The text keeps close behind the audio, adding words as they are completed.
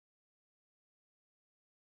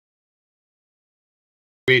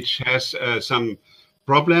which has some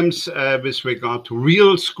problems with regard to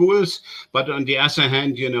real schools, but on the other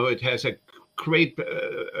hand, you know, it has a great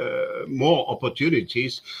more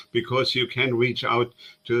opportunities because you can reach out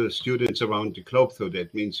to students around the globe. So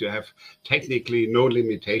that means you have technically no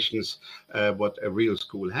limitations what a real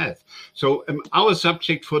school has. So our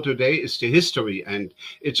subject for today is the history, and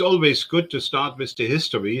it's always good to start with the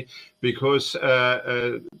history because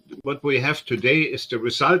what we have today is the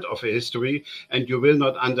result of a history, and you will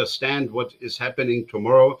not understand what is happening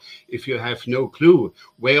tomorrow if you have no clue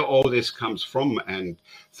where all this comes from. And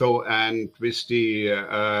so, and with the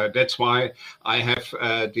that's why I have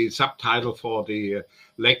the subtitle for the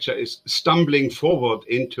lecture is Stumbling Forward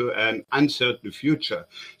into an Uncertain Future.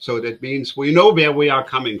 So that means we know where we are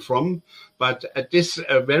coming from, but at this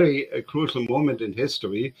very crucial moment in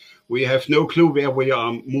history, we have no clue where we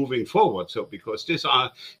are moving forward. So because it's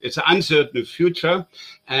an uncertain future,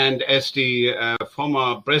 and as the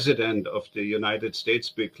former president of the United States,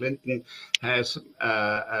 Bill Clinton, has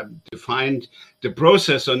defined the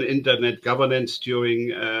process on internet governance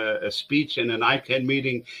during a speech in an ICANN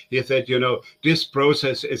meeting, he said, you know, this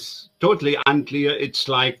process is totally unclear. It's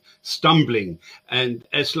like stumbling. And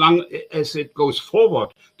as long as it goes forward,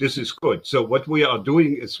 this is good. So what we are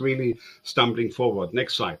doing is really stumbling forward.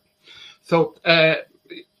 Next slide. So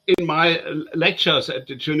in my lectures at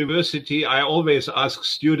the university, I always ask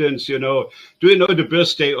students, you know, do you know the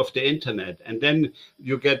birthday of the internet? And then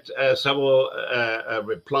you get several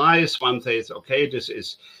replies. One says, okay, this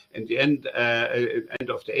is in the end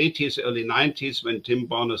of the 80s, early 90s, when Tim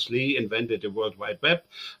Berners-Lee invented the World Wide Web.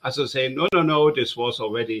 Others say, no, this was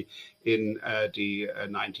already in the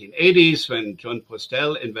 1980s when John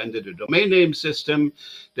Postel invented the domain name system.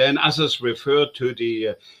 Then others refer to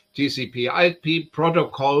the TCP/IP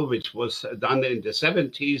protocol, which was done in the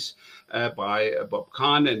 70s by Bob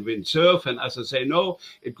Kahn and Vint Cerf, and others say no,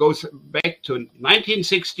 it goes back to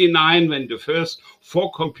 1969 when the first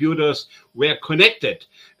 4 computers were connected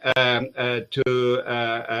on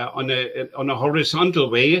a horizontal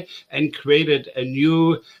way and created a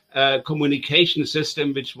new communication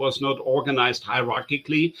system which was not organized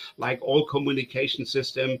hierarchically like all communication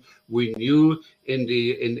system we knew in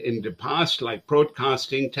the past, like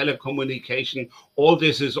broadcasting, telecommunication. All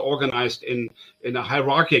this is organized in a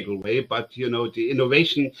hierarchical way, but you know, the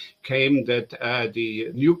innovation came that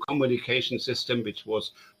the new communication system, which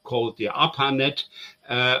was called the ARPANET,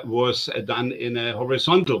 was done in a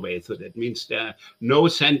horizontal way. So that means there no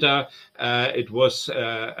center. It was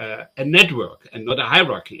a network and not a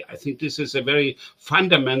hierarchy. I think this is a very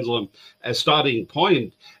fundamental starting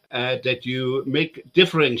point, that you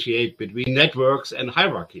differentiate between networks and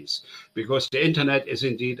hierarchies, because the internet is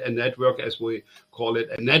indeed a network, as we call it,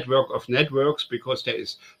 a network of networks, because there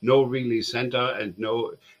is no really center and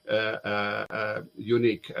no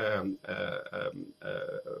unique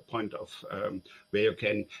point of where you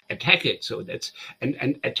can attack it. So that's,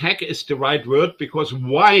 and attack is the right word, because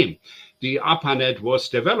why the ARPANET was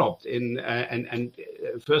developed in and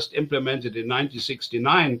first implemented in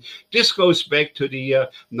 1969. This goes back to the year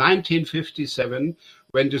 1957,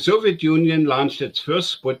 when the Soviet Union launched its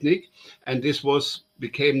first Sputnik, and this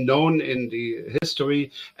became known in the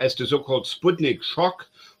history as the so-called Sputnik shock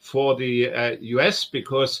for the US,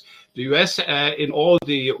 because the US in all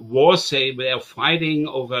the wars they were fighting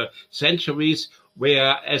over centuries,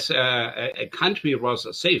 whereas a country was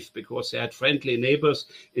safe because they had friendly neighbors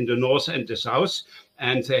in the north and the south,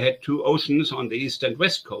 and they had 2 oceans on the east and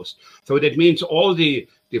west coast. So that means all the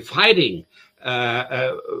fighting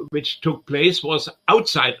which took place was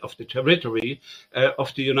outside of the territory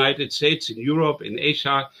of the United States, in Europe, in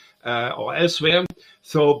Asia, or elsewhere.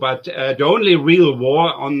 So, but the only real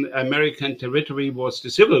war on American territory was the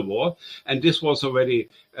Civil War, and this was already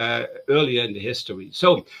earlier in the history.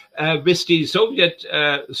 So, with the Soviet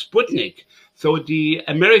Sputnik, so the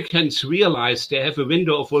Americans realized they have a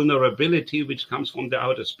window of vulnerability which comes from the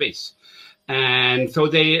outer space. And so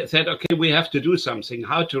they said, okay, we have to do something,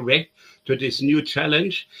 how to react to this new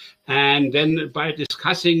challenge. And then by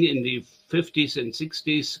discussing in the 50s and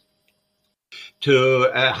 60s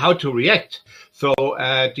to how to react. So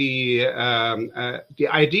the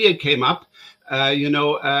idea came up,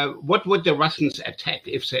 what would the Russians attack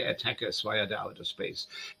if they attack us via the outer space?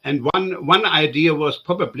 And one idea was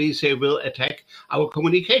probably they will attack our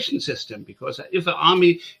communication system, because if an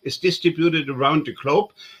army is distributed around the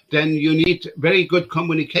globe, then you need very good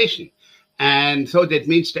communication. And so that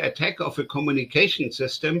means the attack of a communication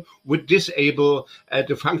system would disable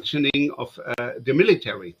the functioning of the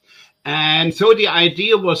military. And so the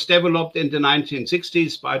idea was developed in the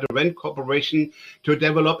 1960s by the Rand Corporation to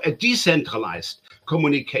develop a decentralized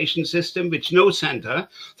communication system with no center.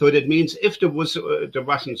 So that means if the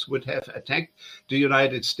Russians would have attacked the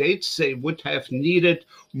United States, they would have needed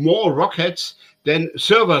more rockets than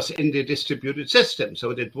servers in the distributed system.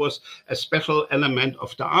 So that was a special element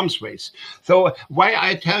of the arms race. So why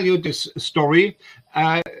I tell you this story,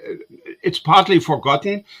 it's partly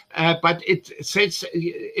forgotten, but it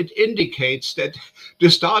indicates that the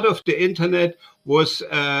start of the internet was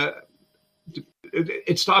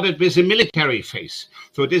it started with a military phase.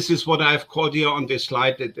 So this is what I've called here on this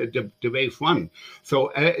slide, the wave one.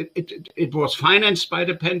 So it was financed by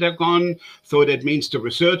the Pentagon. So that means the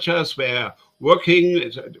researchers were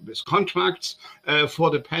working with contracts for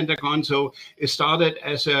the Pentagon. So it started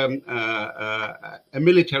as a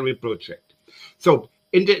military project. So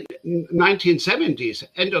in the 1970s,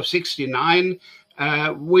 end of 69,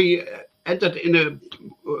 we entered in a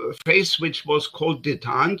phase which was called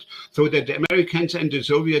detente, so that the Americans and the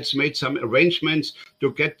Soviets made some arrangements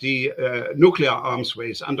to get the nuclear arms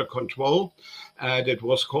race under control. That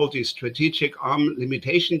was called the Strategic Arm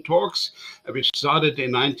Limitation Talks, which started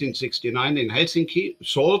in 1969 in Helsinki.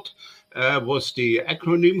 SALT was the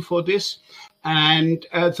acronym for this. And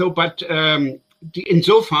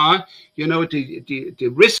insofar, you know,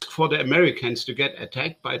 the risk for the Americans to get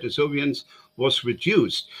attacked by the Soviets was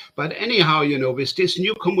reduced. But anyhow, you know, with these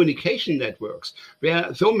new communication networks,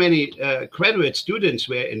 where so many graduate students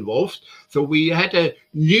were involved, so we had a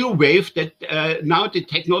new wave that now the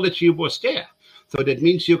technology was there. So that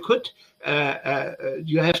means you could,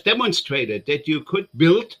 you have demonstrated that you could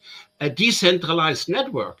build a decentralized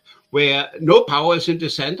network where no power is in the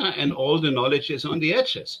center and all the knowledge is on the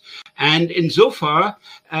edges. And insofar,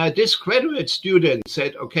 this graduate student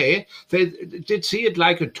said, okay, they did see it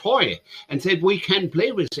like a toy and said, we can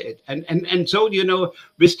play with it. And so, you know,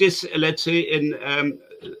 with this, let's say,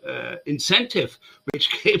 incentive which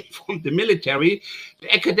came from the military,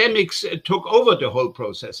 the academics took over the whole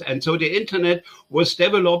process. And so the internet was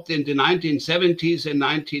developed in the 1970s and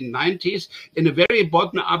 1990s in a very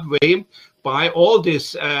bottom-up way by all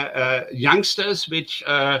these youngsters, which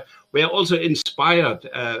were also inspired,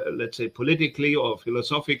 let's say, politically or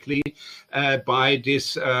philosophically by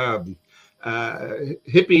this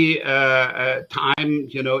hippie time.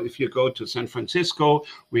 You know, if you go to San Francisco,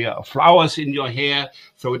 we have flowers in your hair.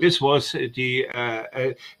 So this was the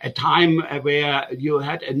a time where you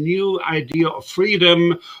had a new idea of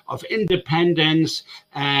freedom, of independence,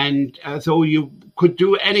 and so you could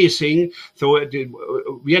do anything. So the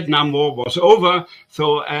Vietnam War was over.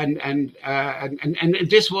 So and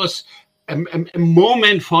this was a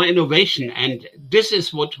moment for innovation, and this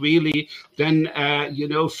is what really then you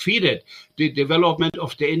know, feeded the development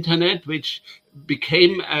of the internet, which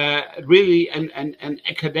became really an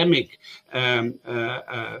academic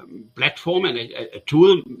platform and a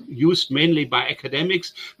tool used mainly by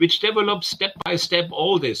academics, which developed step by step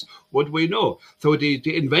all this, what we know. So the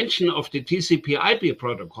invention of the TCP/IP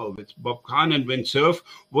protocol with Bob Kahn and Vint Cerf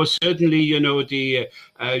was certainly, you know, the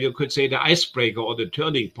you could say the icebreaker or the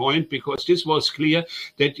turning point, because this was clear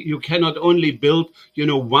that you cannot only build, you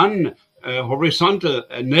know, one horizontal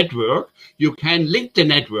network, you can link the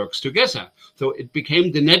networks together. So it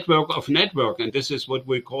became the network of network, and this is what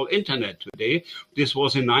we call internet today. This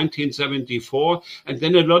was in 1974, and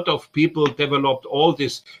then a lot of people developed all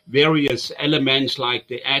these various elements like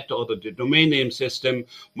the @ or the domain name system.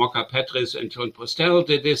 Mocha Petris and John Postel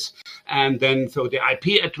did this, and then so the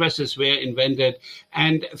IP addresses were invented,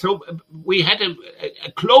 and so we had a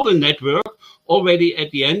global network already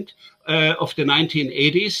at the end of the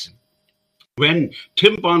 1980s. When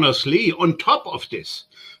Tim Berners-Lee, on top of this,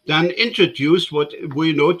 then introduced what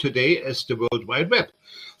we know today as the World Wide Web.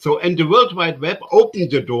 So, and the World Wide Web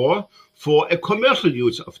opened the door for a commercial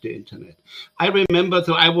use of the internet. I remember,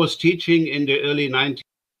 so I was teaching in the early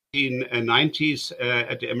 1990s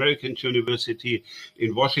at the American University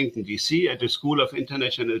in Washington, D.C., at the School of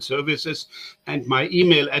International Services, and my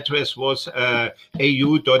email address was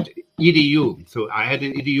au.edu. So I had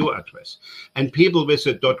an edu address. And people with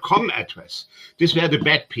a .com address, these were the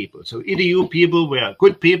bad people. So edu people were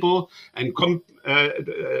good people, and .com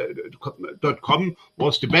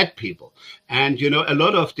was the bad people. And, you know, a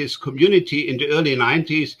lot of this community in the early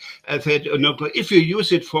 90s said, no, if you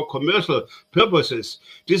use it for commercial purposes,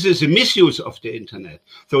 this is a misuse of the internet.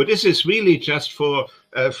 So this is really just for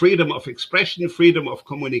freedom of expression, freedom of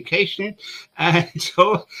communication. And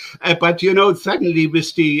so, but, you know, suddenly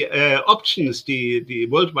with the options the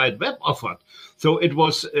World Wide Web offered, so it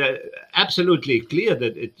was absolutely clear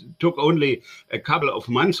that it took only a couple of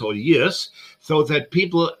months or years so that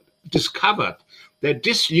people discovered that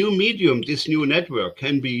this new medium, this new network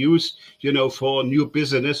can be used, for new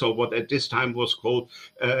business, or what at this time was called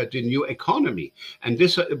the new economy. And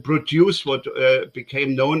this produced what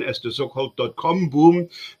became known as the so-called .com boom,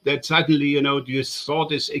 that suddenly, you saw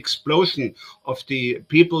this explosion of the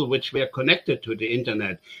people which were connected to the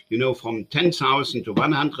internet, from 10,000 to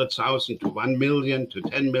 100,000 to 1 million to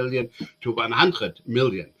 10 million to 100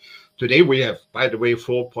 million. Today we have, by the way,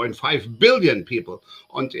 4.5 billion people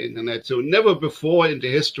on the internet. So never before in the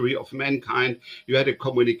history of mankind, you had a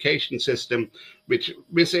communication system which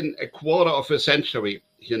within a quarter of a century,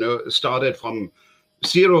 started from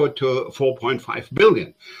 0 to 4.5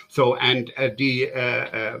 billion. So, and the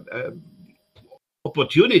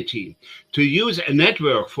opportunity to use a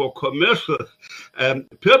network for commercial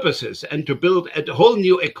purposes and to build a whole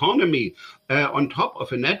new economy on top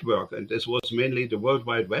of a network. And this was mainly the World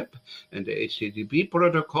Wide Web and the HTTP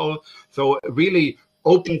protocol. So really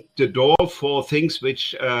opened the door for things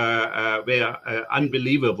which were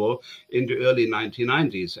unbelievable in the early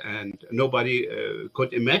 1990s, and nobody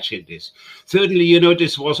could imagine this. Certainly,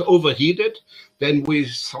 this was overheated. Then we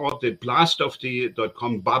saw the blast of the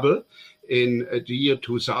 .com bubble in the year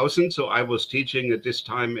 2000. So I was teaching at this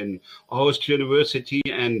time in Aarhus University,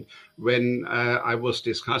 and when I was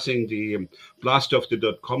discussing the blast of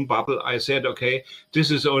the .com bubble, I said, okay, this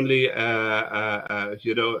is only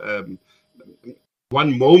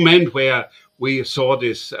one moment where we saw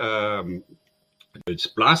this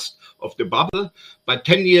blast of the bubble, but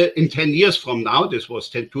in 10 years from now, this was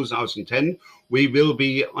 2010, we will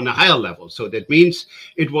be on a higher level. So that means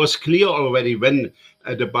it was clear already when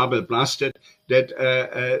the bubble blasted that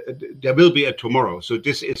there will be a tomorrow. So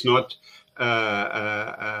this is not,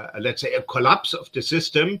 let's say, a collapse of the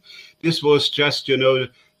system. This was just, to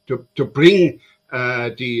bring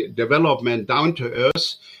the development down to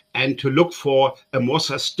earth and to look for a more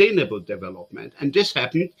sustainable development. And this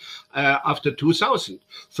happened after 2000.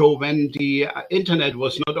 So when the internet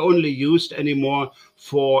was not only used anymore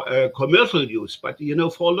for commercial use, but,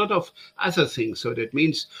 for a lot of other things. So that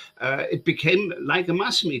means it became like a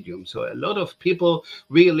mass medium. So a lot of people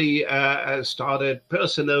really started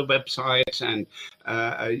personal websites and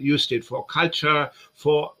used it for culture,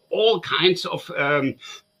 for all kinds of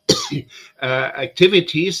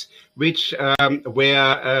activities which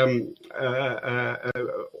were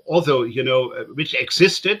although which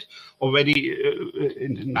existed already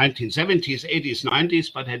in the 1970s, 80s,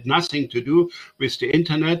 90s, but had nothing to do with the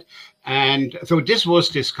internet. And so this was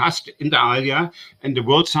discussed in the ALIA and the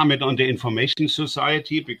World Summit on the Information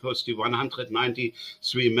Society, because the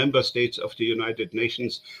 193 member states of the United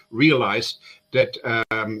Nations realized that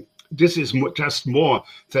this is just more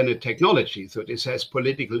than a technology. So this has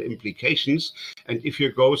political implications. And if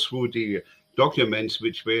you go through the documents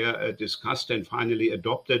which were discussed and finally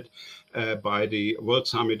adopted by the World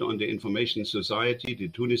Summit on the Information Society, the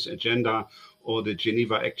Tunis Agenda or the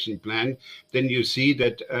Geneva Action Plan, then you see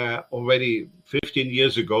that already 15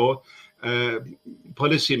 years ago,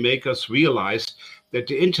 policymakers realized that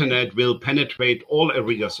the internet will penetrate all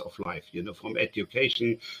areas of life, from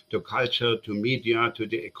education to culture, to media, to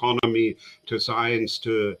the economy, to science,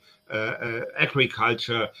 to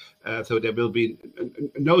agriculture. So there will be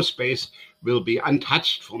no space will be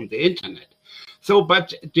untouched from the internet. So,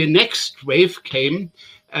 but the next wave came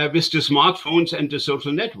with the smartphones and the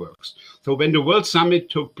social networks. So when the World Summit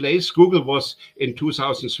took place, Google was in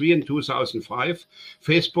 2003 and 2005.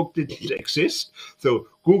 Facebook didn't exist. So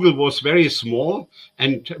Google was very small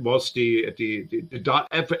and was the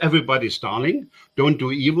everybody's darling. Don't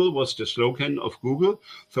do evil was the slogan of Google.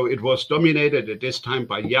 So it was dominated at this time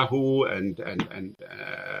by Yahoo and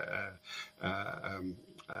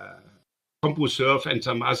CompuServe and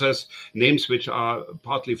some others, names which are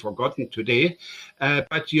partly forgotten today.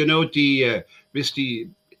 But with the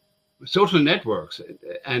social networks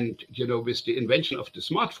and with the invention of the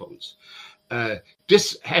smartphones,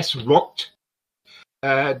 this has rocked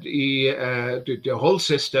the whole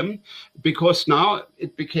system, because now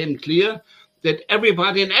it became clear that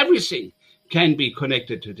everybody and everything can be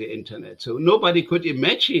connected to the internet. So nobody could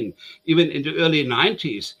imagine, even in the early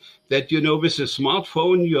 90s, that, with a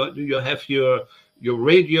smartphone, you have your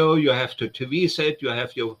radio, you have the TV set, you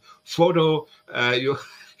have your photo, you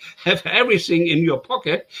have everything in your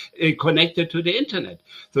pocket connected to the internet.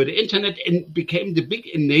 So the internet became the big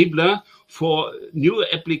enabler for new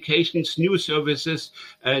applications, new services,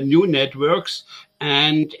 new networks.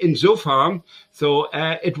 And insofar, so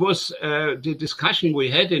it was the discussion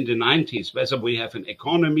we had in the 90s, whether we have an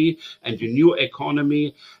economy and a new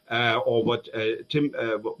economy, or what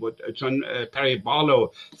John Perry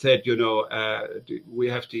Barlow said, we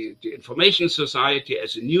have the information society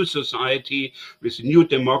as a new society with a new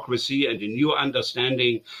democracy and a new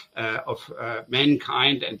understanding of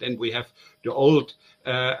mankind. And then we have the old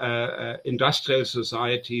industrial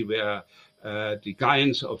society where the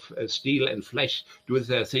giants of steel and flesh do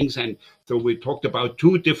their things. And so we talked about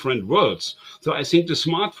two different worlds. So I think the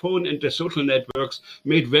smartphone and the social networks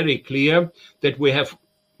made very clear that we have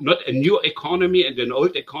not a new economy and an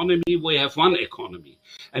old economy, we have one economy.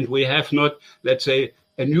 And we have not, let's say,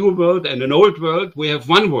 a new world and an old world, we have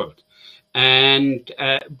one world. And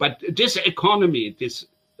but this economy is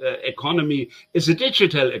a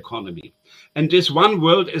digital economy. And this one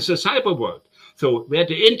world is a cyber world. So where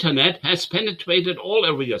the internet has penetrated all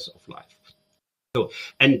areas of life. So,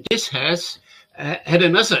 and this has had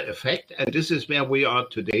another effect, and this is where we are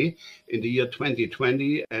today in the year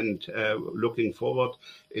 2020 and looking forward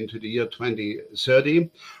into the year 2030,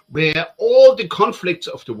 where all the conflicts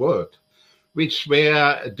of the world, which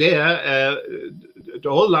were there the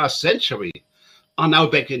whole last century, are now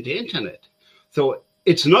back in the internet. So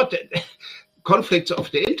it's not conflicts of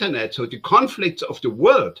the internet, so the conflicts of the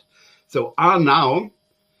world so are now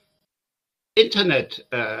internet,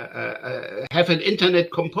 have an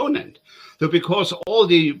internet component. So because all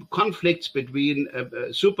the conflicts between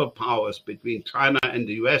superpowers, between China and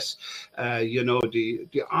the US,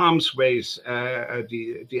 the arms race,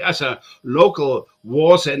 the other local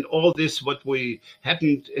wars and all this, what we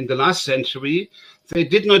happened in the last century, they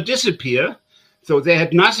did not disappear. So they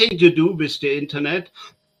had nothing to do with the internet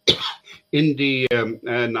in the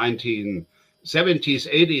 1970s,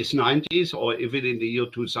 80s, 90s, or even in the year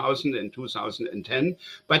 2000 and 2010.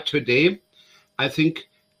 But today, I think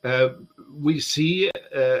we see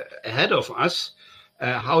ahead of us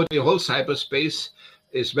how the whole cyberspace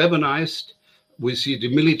is weaponized. We see the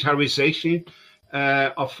militarization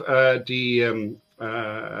of the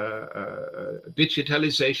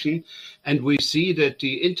digitalization, and we see that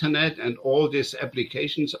the internet and all these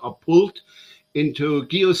applications are pulled into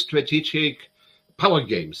geostrategic power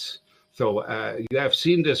games. So you have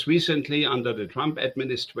seen this recently under the Trump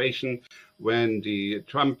administration, when the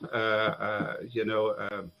Trump,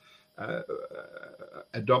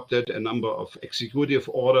 adopted a number of executive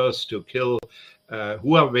orders to kill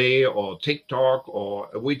Huawei or TikTok or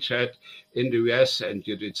WeChat in the US, and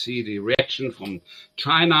you did see the reaction from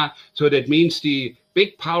China. So that means the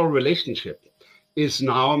big power relationship is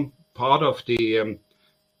now part of the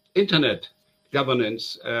internet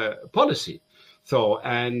governance policy. So,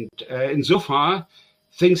 and insofar,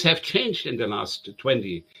 things have changed in the last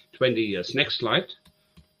 20 years. Next slide.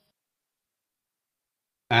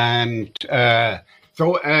 And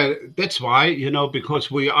so that's why, because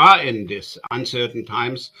we are in this uncertain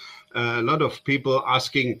times, a lot of people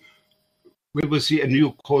asking, we will see a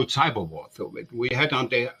new cold cyber war. So we had on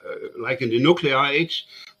the, like in the nuclear age,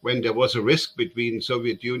 when there was a risk between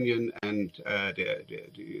Soviet Union and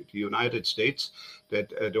the United States, that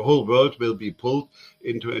the whole world will be pulled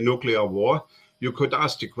into a nuclear war. You could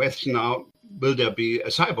ask the question now, will there be a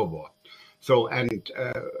cyber war? So, and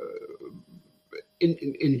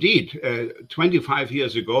indeed, 25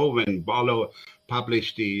 years ago, when Barlow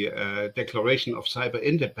published the Declaration of Cyber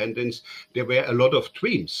Independence, there were a lot of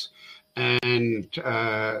dreams. And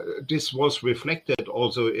this was reflected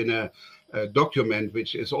also in a document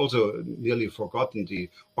which is also nearly forgotten, the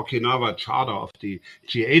Okinawa Charter of the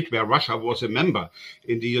G8, where Russia was a member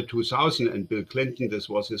in the year 2000, and Bill Clinton, this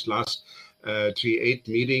was his last G8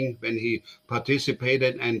 meeting when he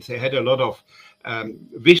participated, and they had a lot of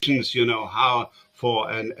visions, how for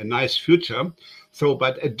a nice future. So,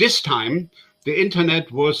 but at this time, the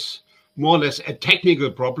internet was more or less a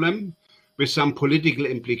technical problem with some political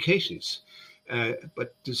implications.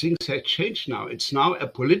 But the things have changed now. It's now a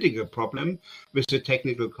political problem with a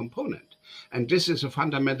technical component. And this is a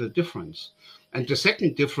fundamental difference. And the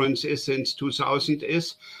second difference is since 2000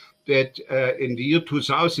 is that in the year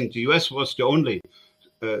 2000, the US was the only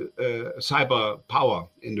cyber power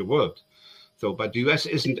in the world. So, but the US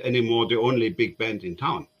isn't anymore the only big band in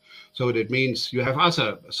town. So that means you have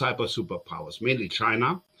other cyber superpowers, mainly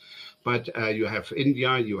China, but you have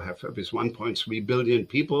India, you have with 1.3 billion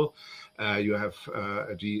people, you have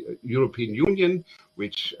the European Union,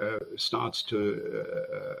 which starts to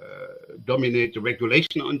dominate the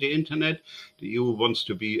regulation on the internet. The EU wants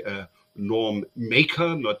to be a norm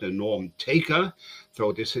maker, not a norm taker.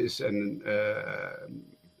 So this is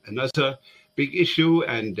another big issue,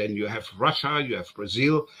 and then you have Russia, you have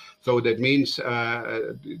Brazil. So that means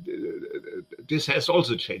this has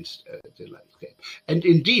also changed the landscape. And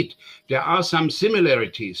indeed, there are some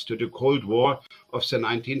similarities to the Cold War of the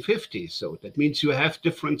 1950s. So that means you have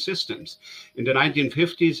different systems. In the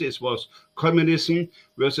 1950s, it was communism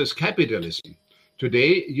versus capitalism.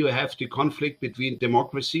 Today, you have the conflict between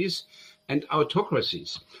democracies and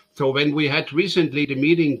autocracies. So when we had recently the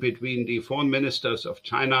meeting between the foreign ministers of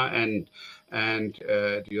China and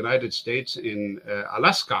the United States in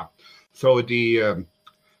Alaska, so the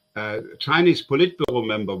Chinese Politburo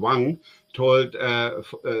member Wang told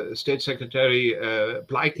State Secretary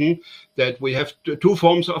Blinken that we have two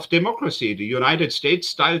forms of democracy: the United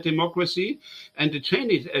States-style democracy and the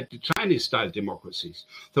Chinese-style democracies.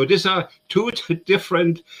 So these are two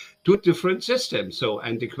different systems. So,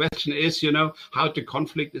 and the question is, how the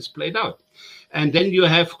conflict is played out. And then you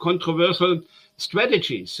have controversial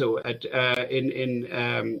strategies. So in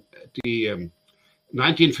the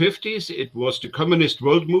 1950s, it was the communist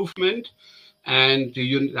world movement, and the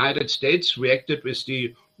United States reacted with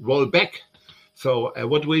the rollback. So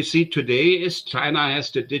what we see today is China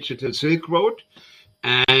has the digital Silk Road,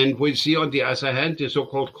 and we see on the other hand the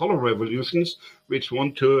so-called color revolutions, which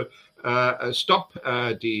want to stop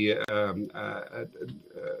the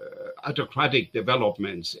autocratic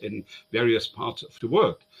developments in various parts of the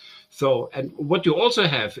world. So, and what you also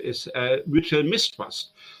have is mutual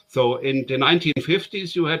mistrust. So in the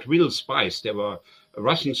 1950s, you had real spies. There were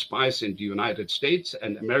Russian spies in the United States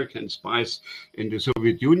and American spies in the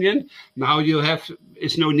Soviet Union. Now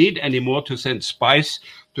it's no need anymore to send spies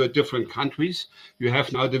to different countries. You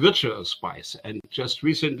have now the virtual spies. And just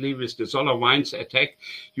recently with the SolarWinds attack,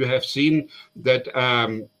 you have seen that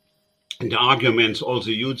the arguments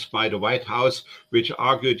also used by the White House, which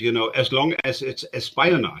argued, as long as it's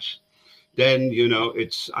espionage, then,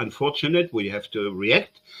 it's unfortunate, we have to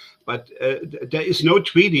react. But there is no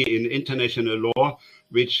treaty in international law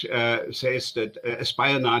which says that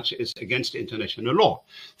espionage is against international law.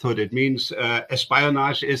 So that means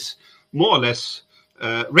espionage is more or less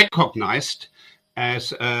recognized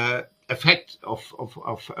as a fact of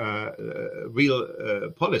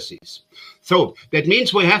real policies. So that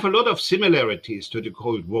means we have a lot of similarities to the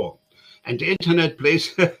Cold War. And the internet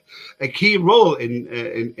plays a key role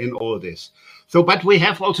in all this. So, but we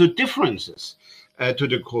have also differences to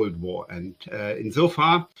the Cold War. And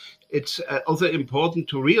insofar, it's also important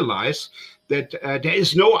to realize that there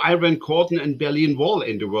is no Iron Curtain and Berlin Wall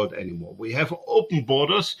in the world anymore. We have open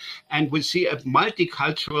borders, and we see a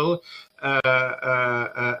multicultural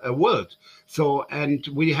world. So, and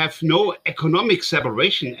we have no economic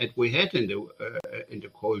separation as we had in the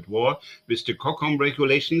Cold War with the COCOM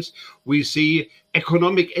regulations. We see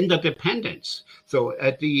economic interdependence. So,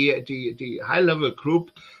 at the high-level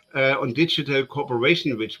group on digital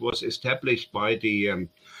cooperation, which was established by the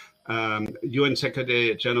UN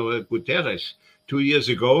Secretary General Guterres 2 years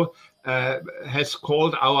ago, has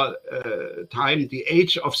called our time the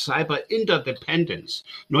age of cyber interdependence,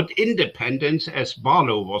 not independence as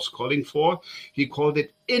Barlow was calling for. He called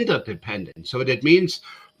it interdependence. So that means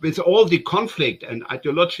with all the conflict and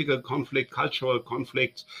ideological conflict, cultural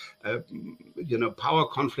conflicts, power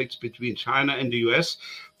conflicts between China and the US,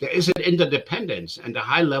 there is an interdependence and a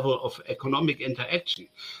high level of economic interaction.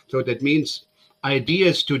 So that means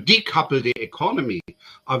ideas to decouple the economy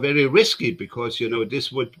are very risky because,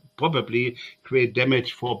 this would probably create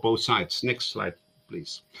damage for both sides. Next slide,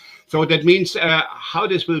 please. So that means how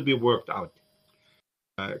this will be worked out.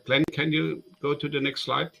 Glenn, can you go to the next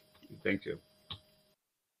slide? Thank you.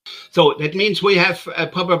 So that means we have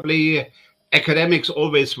probably academics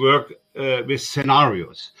always work with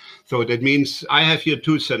scenarios. So that means I have here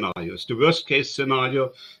two scenarios, the worst case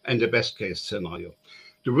scenario and the best case scenario.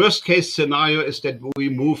 The worst case scenario is that we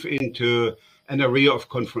move into an area of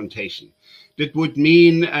confrontation. That would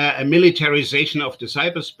mean a militarization of the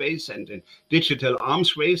cyberspace and a digital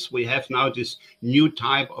arms race. We have now this new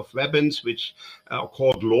type of weapons, which are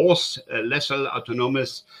called LAWS, lethal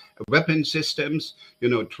autonomous weapon systems,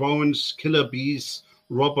 drones, killer bees,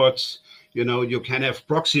 robots. You can have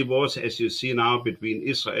proxy wars, as you see now, between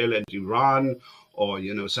Israel and Iran, or,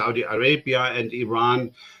 Saudi Arabia and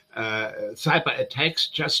Iran. Cyber attacks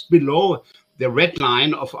just below the red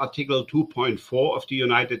line of Article 2.4 of the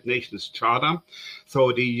United Nations Charter.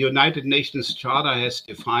 So the United Nations Charter has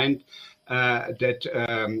defined that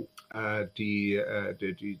the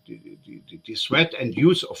threat and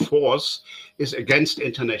use of force is against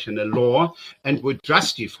international law and would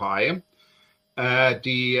justify would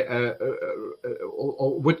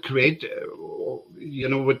create,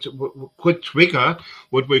 could trigger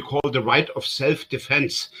what we call the right of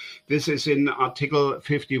self-defense. This is in Article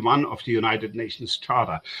 51 of the United Nations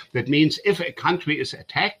Charter. That means if a country is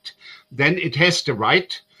attacked, then it has the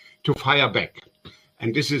right to fire back.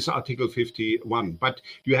 And this is Article 51. But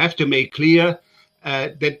you have to make clear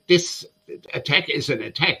that this attack is an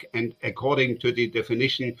attack, and according to the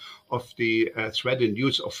definition of the threat and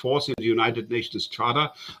use of force in the United Nations Charter,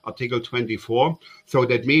 Article 24. So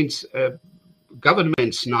that means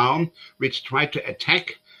governments now which try to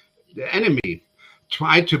attack the enemy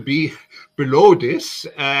try to be below this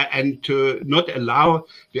and to not allow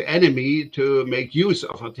the enemy to make use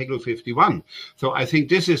of Article 51. So I think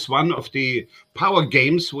this is one of the power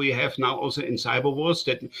games we have now also in cyber wars,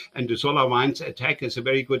 and the SolarWinds attack is a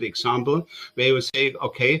very good example, where you say,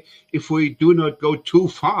 okay, if we do not go too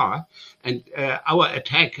far and our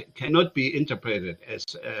attack cannot be interpreted as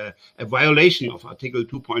a violation of Article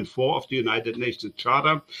 2.4 of the United Nations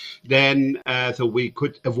Charter, then so we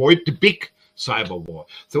could avoid the big cyber war.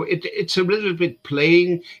 So it's a little bit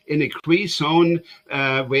playing in a gray zone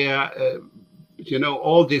where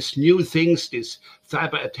all these new things, these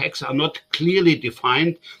cyber attacks are not clearly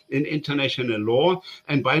defined in international law.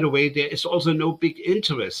 And by the way, there is also no big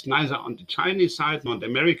interest, neither on the Chinese side nor the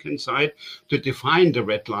American side, to define the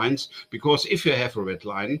red lines, because if you have a red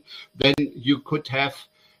line, then you could have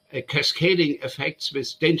cascading effects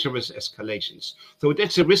with dangerous escalations. So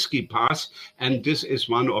that's a risky path, and this is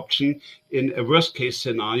one option in a worst-case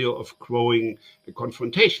scenario of growing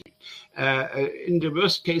confrontation. In the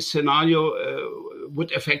worst-case scenario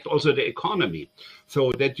would affect also the economy,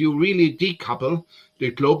 so that you really decouple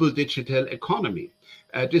the global digital economy.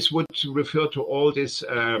 This would refer to all these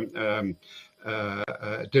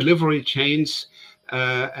delivery chains,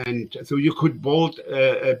 and so you could build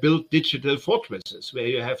digital fortresses where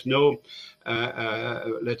you have no,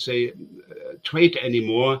 let's say, trade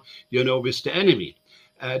anymore, with the enemy.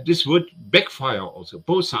 This would backfire also.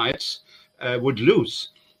 Both sides would lose.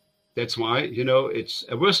 That's why, it's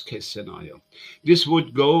a worst-case scenario. This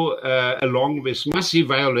would go along with massive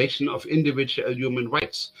violation of individual human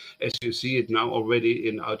rights, as you see it now already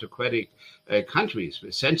in autocratic countries,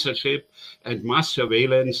 with censorship and mass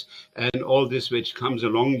surveillance and all this which comes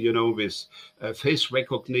along, with face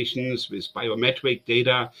recognitions, with biometric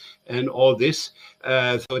data and all this.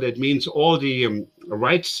 So that means all the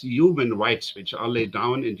rights, human rights, which are laid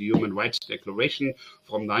down in the Human Rights Declaration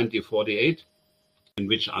from 1948,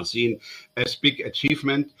 which are seen as big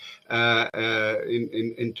achievement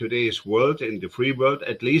in today's world, in the free world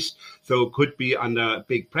at least, so could be under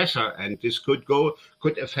big pressure, and this could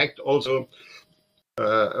affect also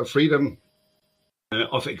freedom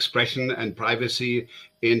of expression and privacy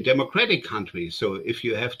in democratic countries. So if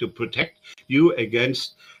you have to protect you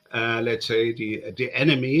against let's say the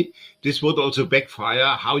enemy, this would also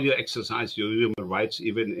backfire how you exercise your human rights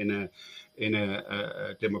even in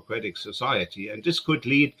a democratic society. And this could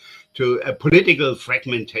lead to a political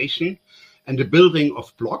fragmentation and the building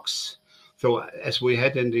of blocks. So as we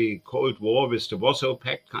had in the Cold War with the Warsaw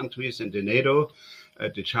Pact countries and the NATO,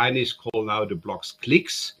 the Chinese call now the blocks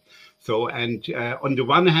cliques. So, and on the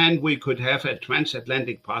one hand, we could have a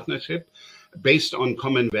transatlantic partnership based on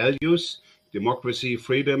common values, democracy,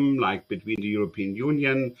 freedom, like between the European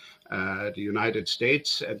Union, the United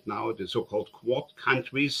States, and now the so-called Quad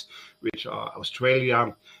countries, which are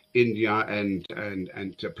Australia, India, and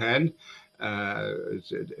Japan.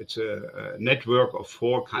 It's a network of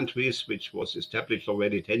 4 countries, which was established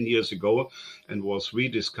already 10 years ago and was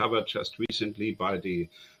rediscovered just recently by the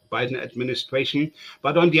Biden administration.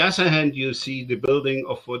 But on the other hand, you see the building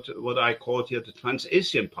of what I call here the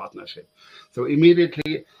Trans-Asian Partnership. So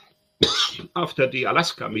immediately after the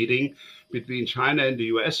Alaska meeting between China and the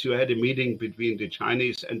US, you had a meeting between the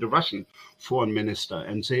Chinese and the Russian foreign minister,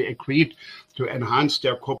 and they agreed to enhance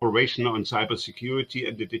their cooperation on cybersecurity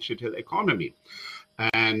and the digital economy.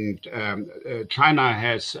 And China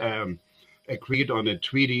has agreed on a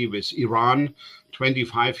treaty with Iran,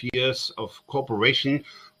 25 years of cooperation,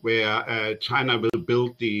 where China will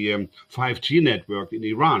build the 5G network in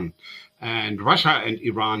Iran. And Russia and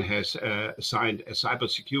Iran has signed a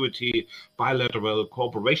cybersecurity bilateral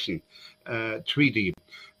cooperation treaty.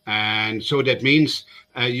 And so that means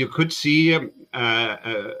you could see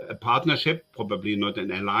a partnership, probably not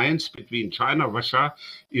an alliance, between China, Russia,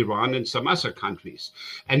 Iran, and some other countries.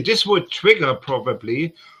 And this would trigger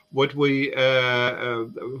probably what we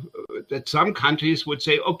that some countries would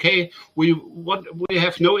say, okay, we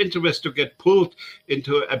have no interest to get pulled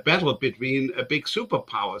into a battle between a big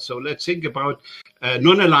superpower. So let's think about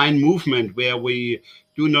non-aligned movement, where we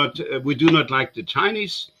do not like the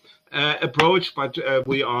Chinese approach, but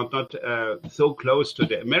we are not so close to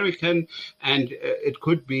the American, and it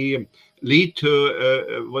could be lead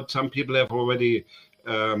to what some people have already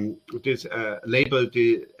labeled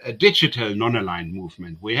the digital non-aligned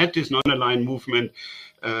movement. We had this non-aligned movement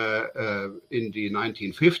in the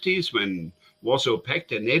 1950s when Warsaw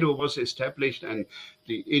Pact and NATO was established, and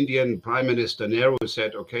the Indian Prime Minister Nehru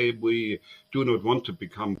said, okay, we do not want to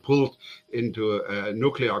become pulled into a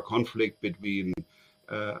nuclear conflict between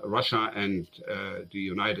Russia and the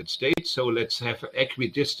United States, so let's have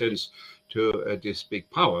equidistance to these big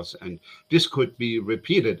powers, and this could be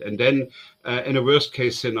repeated. And then in a worst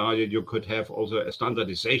case scenario, you could have also a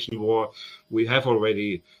standardization war. We have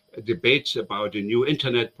already debates about the new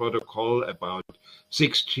internet protocol, about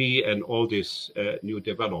 6G and all this new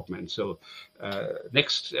development. So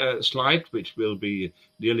next slide, which will be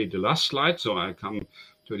nearly the last slide, so I come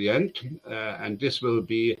to the end, and this will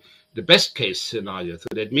be the best case scenario. So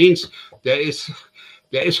that means there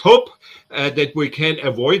is hope that we can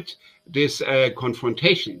avoid this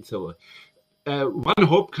confrontation. So one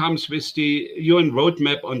hope comes with the UN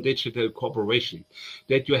roadmap on digital cooperation,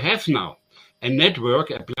 that you have now a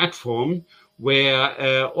network, a platform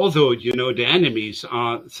where although the enemies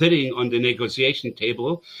are sitting on the negotiation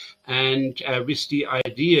table, and with the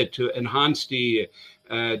idea to enhance the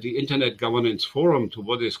Internet Governance Forum to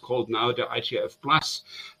what is called now the IGF Plus,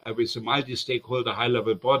 with a multi-stakeholder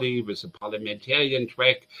high-level body, with a parliamentarian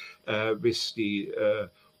track, with the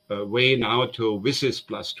way now to WSIS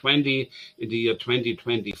plus 20 in the year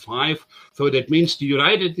 2025. So that means the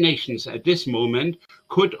United Nations at this moment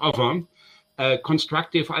could offer a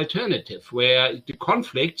constructive alternative where the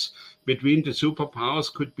conflicts between the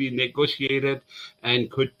superpowers could be negotiated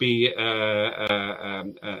and could be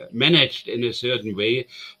managed in a certain way,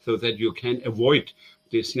 so that you can avoid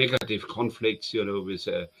these negative conflicts, with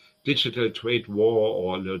a digital trade war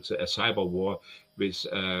or let's say a cyber war with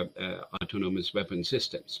autonomous weapon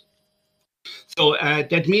systems. So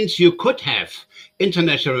that means you could have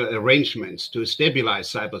international arrangements to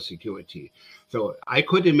stabilize cybersecurity. So I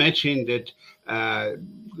could imagine that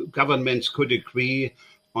governments could agree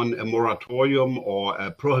on a moratorium or a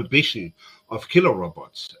prohibition of killer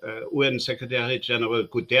robots. UN Secretary General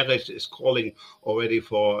Guterres is calling already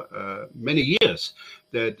for many years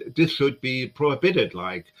that this should be prohibited,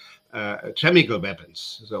 like chemical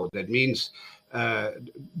weapons. So that means there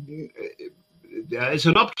is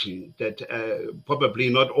an option that probably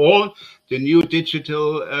not all the new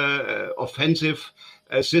digital offensive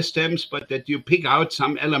systems, but that you pick out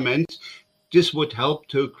some elements. This would help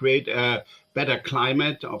to create a better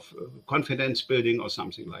climate of confidence building or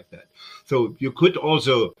something like that. So you could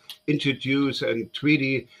also introduce a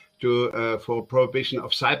treaty for prohibition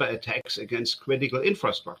of cyber attacks against critical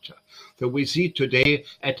infrastructure. So we see today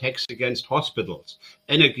attacks against hospitals,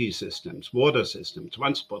 energy systems, water systems,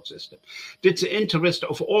 transport systems. It's the interest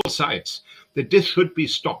of all sides that this should be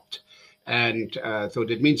stopped. And so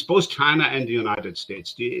that means both China and the United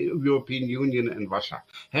States, the European Union and Russia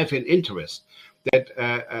have an interest that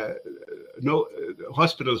no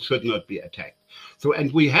hospitals should not be attacked. So,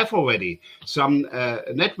 and we have already some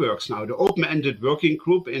networks now. The open-ended working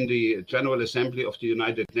group in the General Assembly of the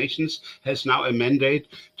United Nations has now a mandate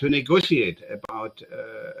to negotiate about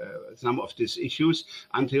some of these issues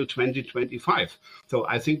until 2025. So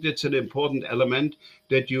I think that's an important element,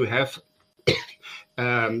 that you have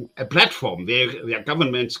a platform where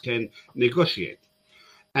governments can negotiate.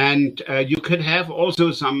 And you could have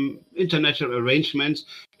also some international arrangements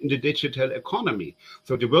in the digital economy.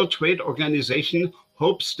 So the World Trade Organization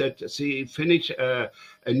hopes that they finish a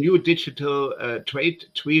new digital trade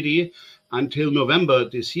treaty until November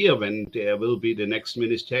this year, when there will be the next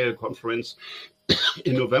ministerial conference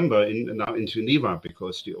in November in Geneva,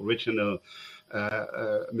 because the original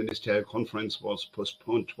ministerial conference was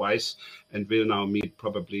postponed twice and will now meet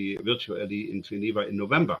probably virtually in Geneva in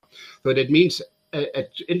November. So that means an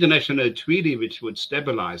international treaty which would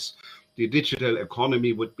stabilize the digital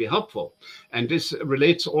economy would be helpful. And this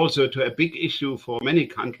relates also to a big issue for many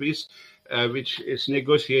countries, which is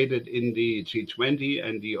negotiated in the G20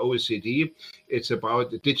 and the OECD. It's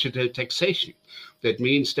about digital taxation. That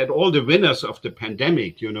means that all the winners of the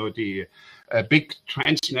pandemic, the big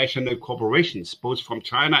transnational corporations, both from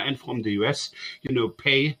China and from the US,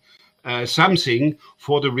 pay something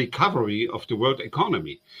for the recovery of the world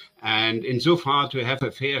economy. And insofar to have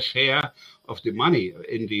a fair share of the money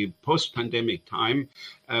in the post-pandemic time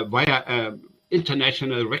via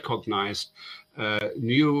international recognized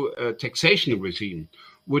new taxation regime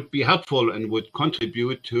would be helpful and would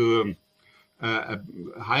contribute to a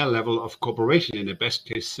higher level of cooperation in the best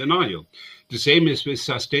case scenario. The same is with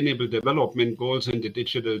sustainable development goals and the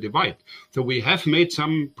digital divide. So we have made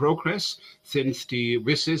some progress since the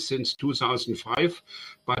VSIG since 2005,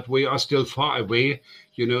 but we are still far away,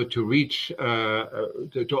 to reach,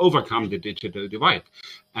 to overcome the digital divide.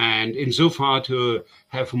 And insofar to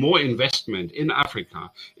have more investment in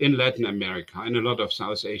Africa, in Latin America, and a lot of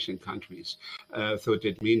South Asian countries. So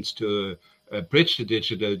that means to bridge the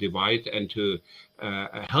digital divide and to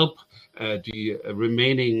help the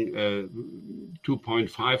remaining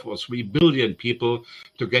 2.5 or 3 billion people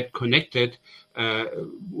to get connected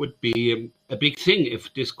would be a big thing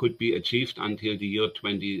if this could be achieved until the year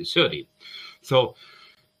 2030. So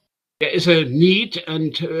there is a need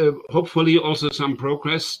and hopefully also some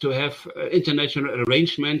progress to have international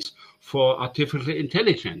arrangements for artificial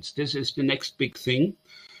intelligence. This is the next big thing.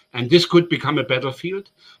 And this could become a battlefield,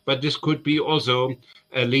 but this could be also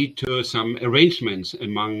lead to some arrangements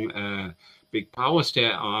among big powers.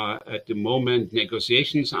 There are at the moment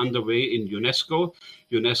negotiations underway in UNESCO.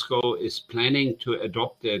 UNESCO is planning to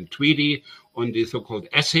adopt a treaty on the so-called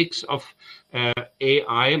ethics of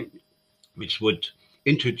AI, which would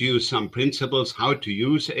introduce some principles how to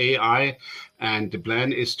use AI, and the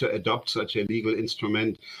plan is to adopt such a legal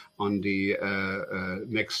instrument on the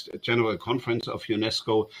next General Conference of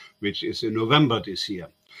UNESCO, which is in November this year.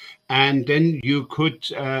 And then you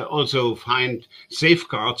could also find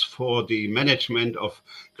safeguards for the management of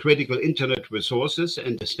critical internet resources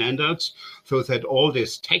and the standards, so that all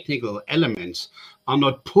these technical elements are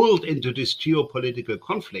not pulled into these geopolitical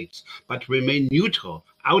conflicts, but remain neutral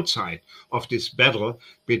outside of this battle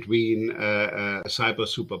between cyber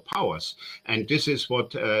superpowers. And this is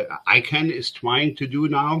what ICANN is trying to do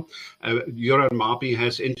now. Göran Marby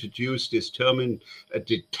has introduced this term in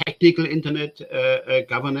the technical internet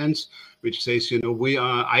governance, which says,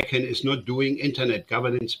 ICANN is not doing internet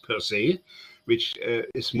governance per se, which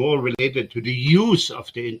is more related to the use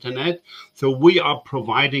of the internet. So we are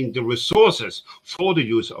providing the resources for the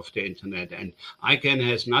use of the internet. And ICANN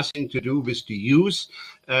has nothing to do with the use,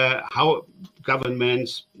 how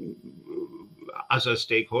governments, other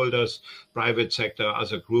stakeholders, private sector,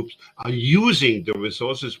 other groups are using the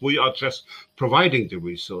resources. We are just providing the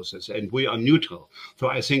resources and we are neutral. So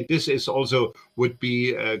I think this is also would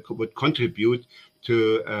contribute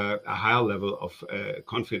to a higher level of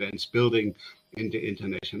confidence building in the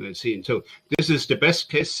international scene. So this is the best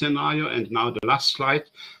case scenario. And now the last slide,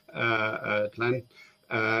 Glenn,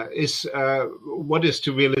 is what is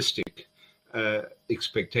the realistic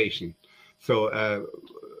expectation? So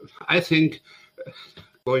I think,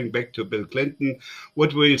 going back to Bill Clinton,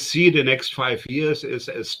 what we'll see the next 5 years is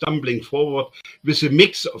a stumbling forward with a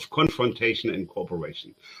mix of confrontation and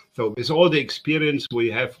cooperation. So with all the experience we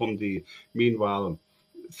have from the, meanwhile,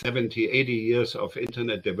 70, 80 years of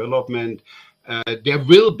internet development, there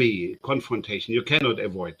will be confrontation. You cannot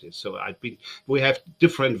avoid this. So I think we have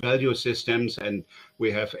different value systems and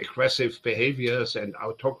we have aggressive behaviors, and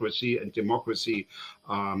autocracy and democracy,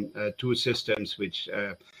 two systems which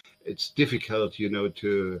it's difficult,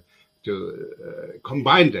 to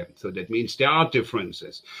combine them. So that means there are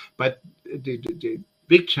differences. But the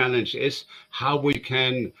big challenge is how we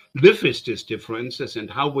can live with these differences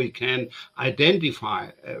and how we can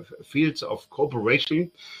identify fields of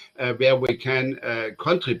cooperation where we can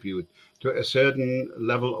contribute to a certain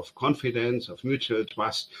level of confidence, of mutual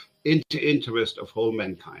trust, in the interest of whole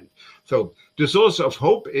mankind. So the source of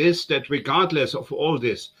hope is that regardless of all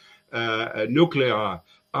this nuclear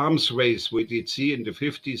arms race we did see in the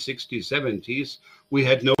 50s, 60s, 70s, we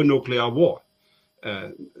had no nuclear war.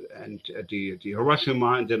 And the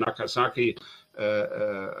Hiroshima and the Nagasaki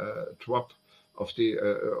drop of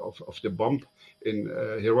the bomb in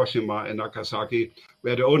Hiroshima and Nagasaki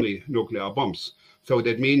were the only nuclear bombs. So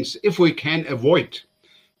that means if we can avoid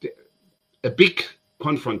a big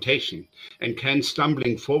confrontation and can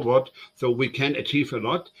stumbling forward, so we can achieve a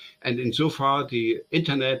lot. And insofar, the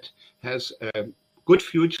internet has a good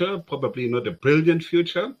future, probably not a brilliant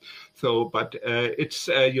future. So, but it's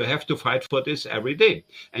you have to fight for this every day,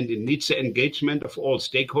 and it needs the engagement of all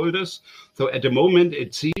stakeholders. So at the moment,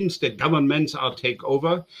 it seems that governments are take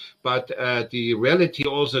over, but the reality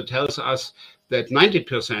also tells us that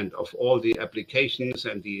 90% of all the applications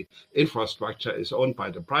and the infrastructure is owned by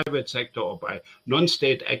the private sector or by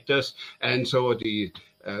non-state actors. And so the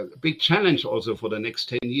big challenge also for the next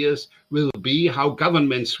 10 years will be how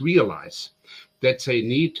governments realize that they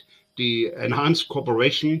need the enhanced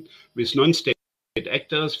cooperation with non-state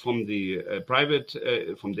actors from the private,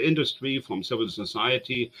 from the industry, from civil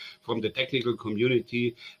society, from the technical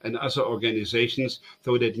community and other organizations.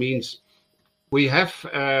 So that means we have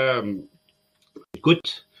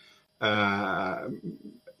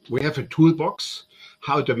we have a toolbox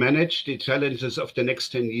how to manage the challenges of the next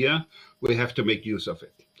 10 years. We have to make use of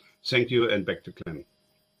it. Thank you, and back to Glenn.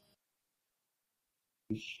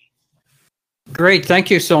 Great, thank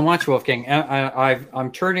you so much, Wolfgang.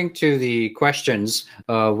 I'm turning to the questions.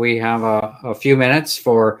 We have a few minutes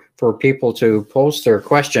for people to post their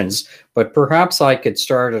questions, but perhaps I could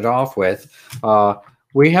start it off with,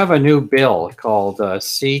 we have a new bill called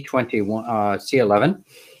C11,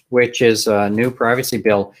 which is a new privacy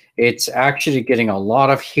bill. It's actually getting a lot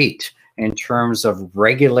of heat in terms of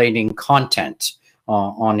regulating content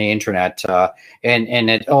on the internet, and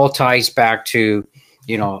it all ties back to,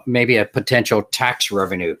 you know, maybe a potential tax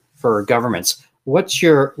revenue for governments. What's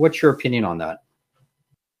your opinion on that?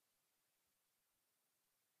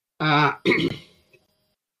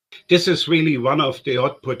 This is really one of the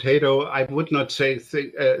hot potato. I would not say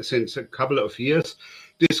since a couple of years.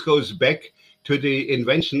 This goes back to the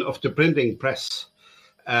invention of the printing press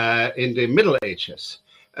in the Middle Ages.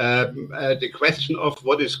 The question of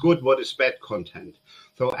what is good, what is bad content.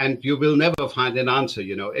 So, and you will never find an answer,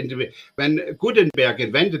 you know. And when Gutenberg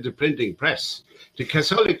invented the printing press, the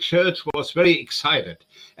Catholic Church was very excited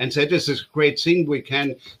and said, this is a great thing. We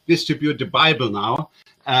can distribute the Bible now,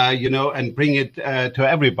 you know, and bring it to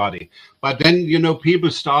everybody. But then, you know,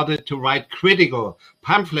 people started to write critical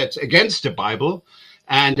pamphlets against the Bible.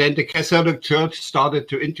 And then the Catholic Church started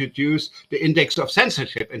to introduce the index of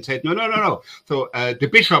censorship and said, no. So the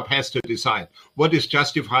bishop has to decide what is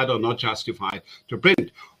justified or not justified to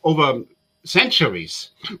print. Over centuries,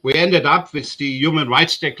 we ended up with the Human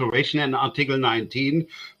Rights Declaration and Article 19,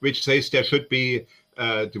 which says there should be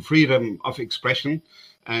the freedom of expression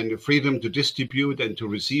and the freedom to distribute and to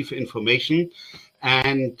receive information.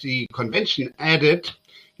 And the convention added,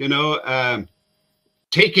 you know,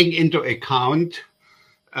 taking into account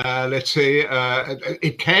let's say,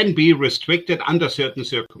 it can be restricted under certain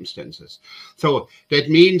circumstances. So that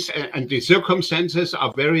means, and the circumstances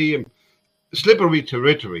are very slippery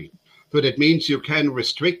territory. So that means you can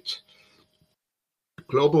restrict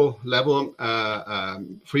global level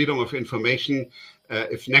freedom of information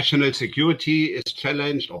if national security is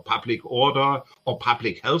challenged, or public order, or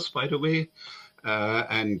public health, by the way.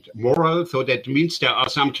 And moral. So that means there are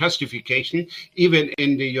some justification, even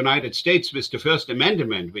in the United States with the First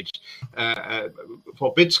Amendment, which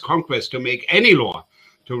forbids Congress to make any law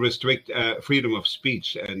to restrict freedom of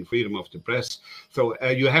speech and freedom of the press. So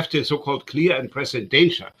you have the so-called clear and present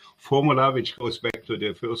danger formula, which goes back to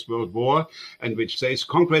the First World War, and which says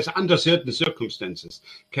Congress, under certain circumstances,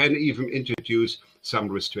 can even introduce some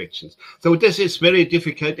restrictions. So this is very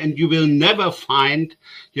difficult, and you will never find,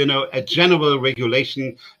 you know, a general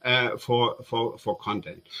regulation for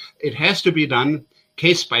content. It has to be done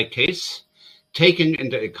case by case, taking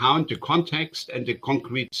into account the context and the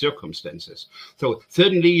concrete circumstances. So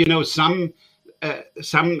certainly, you know, some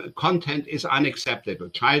content is unacceptable.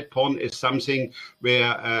 Child porn is something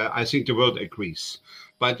where I think the world agrees.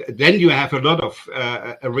 But then you have a lot of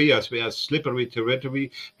areas where slippery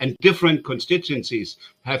territory, and different constituencies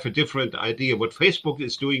have a different idea. What Facebook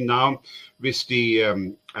is doing now with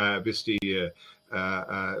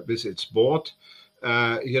its board,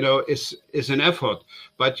 you know, is an effort.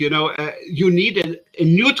 But you know, you need a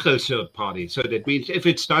neutral third party. So that means if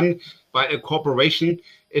it's done by a corporation,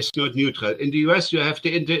 it's not neutral. In the US, you have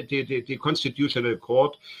the Constitutional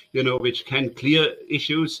Court, you know, which can clear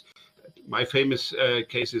issues. My famous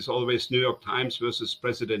case is always New York Times versus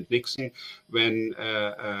President Nixon, when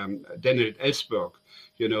Daniel Ellsberg,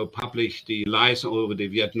 you know, published the lies over the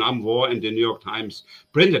Vietnam War, and the New York Times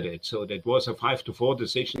printed it. So that was a 5-4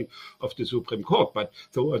 decision of the Supreme Court. But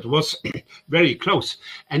so it was very close.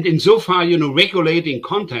 And insofar, you know, regulating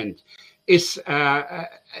content is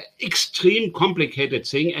extreme complicated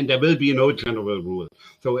thing, and there will be no general rule.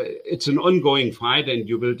 So it's an ongoing fight, and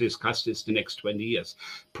you will discuss this the next 20 years.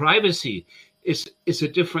 Privacy is a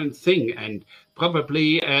different thing, and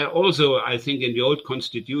probably also, I think in the old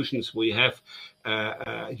constitutions we have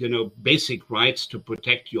you know, basic rights to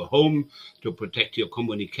protect your home, to protect your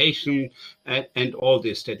communication, and all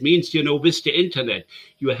this. That means, you know, with the internet,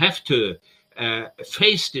 you have to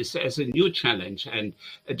face this as a new challenge, and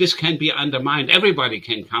this can be undermined. Everybody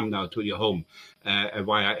can come now to your home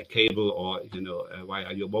via a cable, or, you know,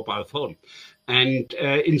 via your mobile phone. And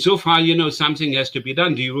insofar, something has to be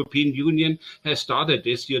done. The European Union has started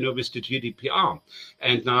this, with the GDPR.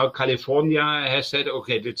 And now California has said,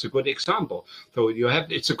 okay, that's a good example. So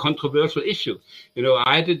it's a controversial issue.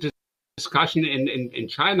 I did this discussion in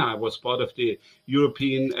China. I was part of the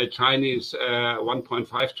European Chinese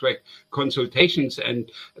 1.5 track consultations.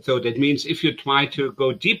 And so that means if you try to go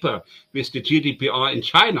deeper with the GDPR in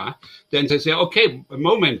China, then they say, okay, a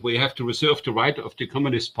moment, we have to reserve the right of the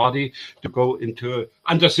Communist Party to go into,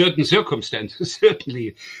 under certain circumstances, certainly,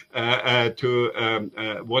 to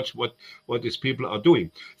watch what these people are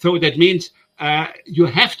doing. So that means you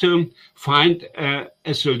have to find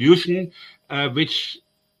a solution which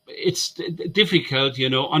it's difficult,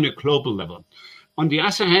 on a global level. On the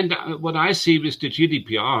other hand, what I see with the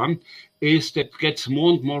GDPR is that gets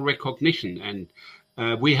more and more recognition.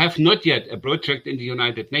 And we have not yet a project in the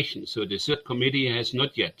United Nations. So the third committee has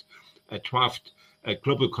not yet drafted a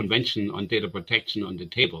global convention on data protection on the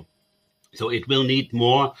table. So it will need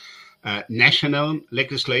more national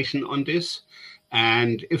legislation on this.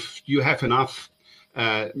 And if you have enough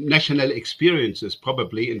national experiences,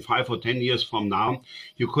 probably in 5 or 10 years from now,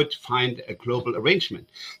 you could find a global arrangement.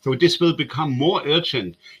 So this will become more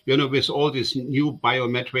urgent, with all this new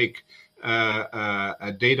biometric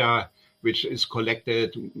data which is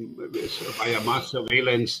collected via mass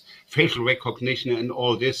surveillance, facial recognition, and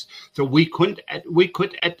all this. So we could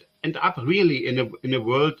end up really in a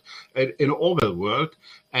world, in an Orwell world,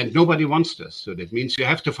 and nobody wants this. So that means you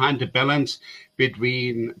have to find a balance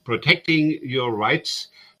between protecting your rights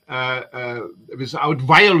without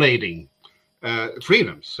violating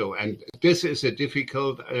freedoms. So, and this is a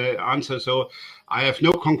difficult answer. So I have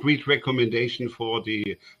no concrete recommendation for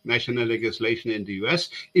the national legislation in the US.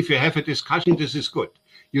 If you have a discussion, this is good.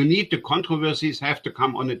 You need the controversies have to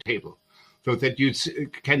come on the table so that you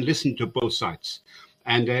can listen to both sides.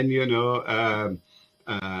 And then,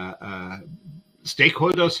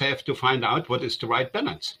 stakeholders have to find out what is the right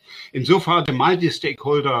balance. Insofar, the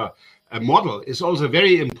multi-stakeholder model is also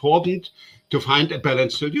very important to find a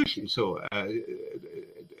balanced solution. So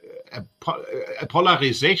a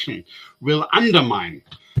polarization will undermine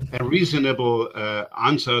a reasonable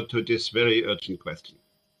answer to this very urgent question.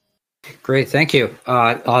 Great, thank you.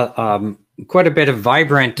 Quite a bit of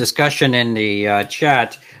vibrant discussion in the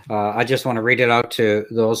chat. I just want to read it out to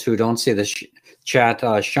those who don't see the chat.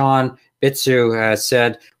 Sean Bitsu has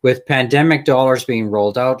said, with pandemic dollars being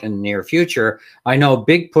rolled out in the near future, I know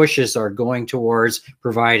big pushes are going towards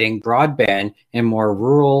providing broadband in more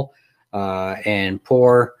rural and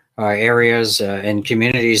poor areas and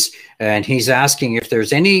communities. And he's asking if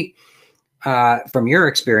there's any, from your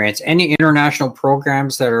experience, any international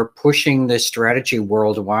programs that are pushing this strategy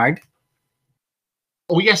worldwide?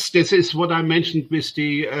 Oh, yes, this is what I mentioned with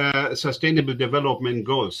the Sustainable Development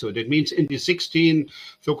Goals. So that means in the 16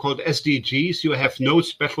 so-called SDGs, you have no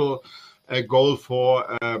special goal for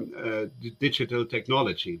digital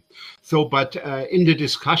technology. So, but in the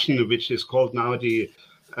discussion, which is called now the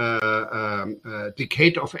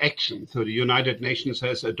Decade of Action, so the United Nations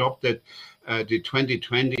has adopted the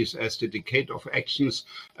 2020s as the Decade of Actions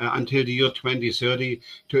until the year 2030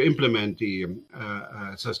 to implement the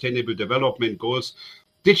Sustainable Development Goals.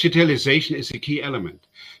 Digitalization is a key element.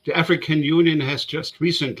 The African Union has just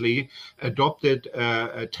recently adopted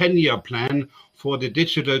a 10-year plan for the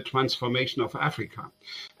digital transformation of Africa.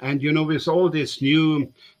 And, with all these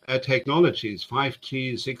new technologies,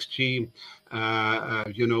 5G, 6G,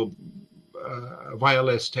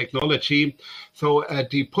 wireless technology. So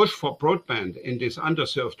the push for broadband in these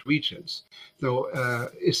underserved regions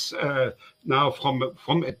is now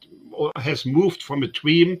has moved from a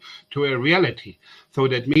dream to a reality. So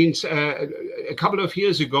that means a couple of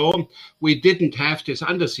years ago, we didn't have this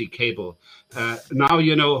undersea cable. Now,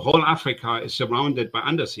 whole Africa is surrounded by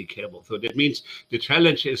undersea cable. So that means the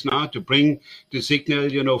challenge is now to bring the signal,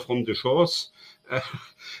 from the shores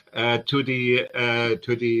to the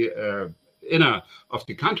inner of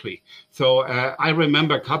the country. So I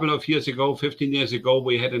remember a couple of years ago, 15 years ago,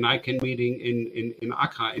 we had an ICANN meeting in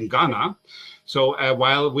Accra, in Ghana. So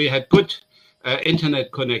while we had good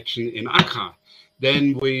internet connection in Accra,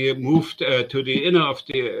 then we moved to the inner of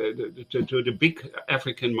to the big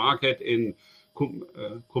African market in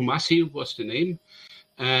Kumasi was the name.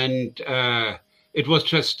 And it was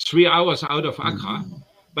just 3 hours out of Accra,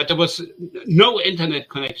 but there was no internet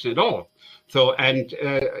connection at all. So, and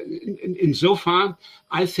insofar,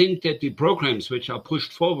 I think that the programs which are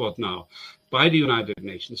pushed forward now by the United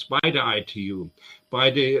Nations, by the ITU,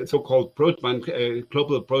 by the so-called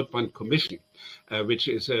Global Broadband Commission, which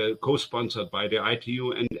is co-sponsored by the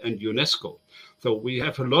ITU and UNESCO. So we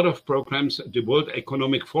have a lot of programs. The World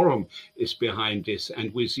Economic Forum is behind this,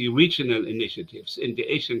 and we see regional initiatives in the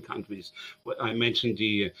Asian countries. I mentioned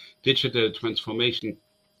the digital transformation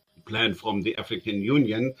plan from the African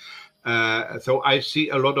Union. So I see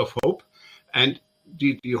a lot of hope, and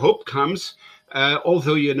the hope comes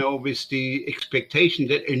although, you know, with the expectation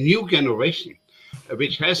that a new generation,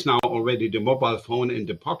 which has now already the mobile phone in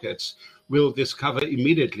the pockets, will discover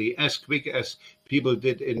immediately, as quick as people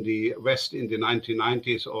did in the West in the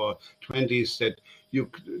 1990s or 20s, that you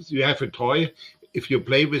have a toy. If you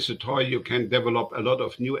play with a toy, you can develop a lot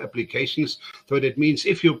of new applications. So that means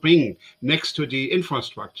if you bring next to the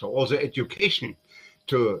infrastructure also education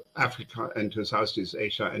to Africa and to Southeast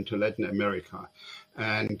Asia and to Latin America,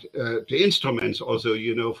 and the instruments also,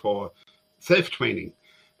 you know, for self-training,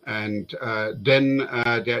 and then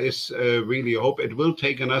there is really hope. It will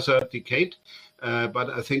take another decade, but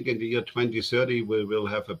I think in the year 2030 we will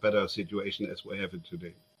have a better situation as we have it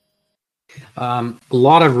today. A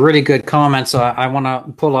lot of really good comments. I want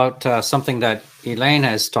to pull out something that Elaine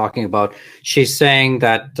is talking about. She's saying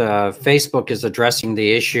that Facebook is addressing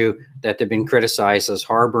the issue that they've been criticized as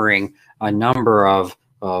harboring a number of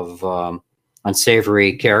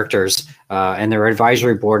unsavory characters, and their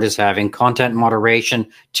advisory board is having content moderation.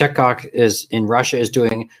 TikTok is in Russia is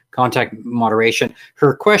doing content moderation.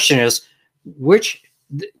 Her question is,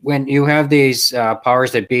 when you have these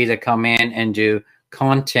powers that be that come in and do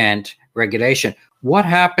content regulation, what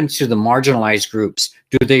happens to the marginalized groups?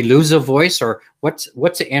 Do they lose a voice, or what's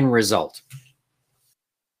the end result?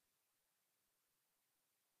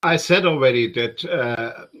 I said already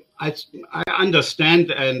that I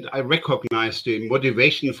understand and I recognize the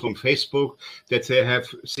motivation from Facebook that they have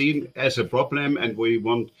seen as a problem and we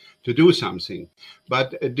want to do something.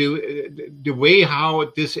 But the way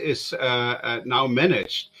how this is now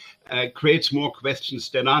managed creates more questions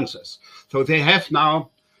than answers. So they have now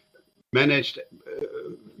managed a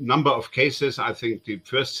number of cases. I think the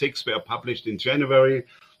first 6 were published in January.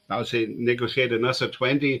 Now they negotiate another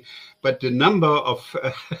 20. But the number of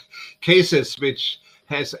cases which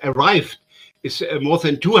has arrived is more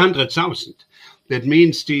than 200,000. That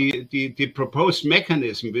means the proposed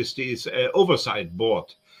mechanism with this oversight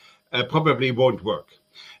board probably won't work.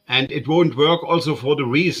 And it won't work also for the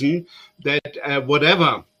reason that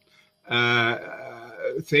whatever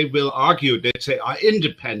they will argue that they are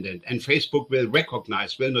independent and Facebook will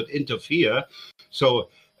recognize, will not interfere. So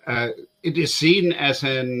it is seen as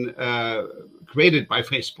created by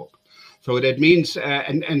Facebook. So that means,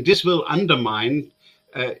 and this will undermine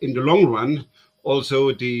in the long run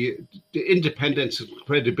also the independence and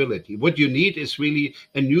credibility. What you need is really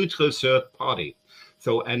a neutral third party.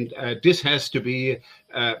 So, and this has to be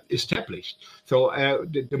established. So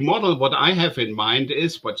the model, what I have in mind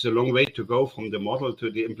is, what's a long way to go from the model to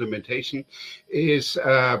the implementation, is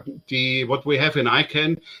what we have in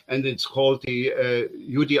ICANN, and it's called the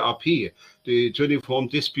UDRP, the Uniform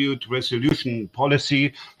Dispute Resolution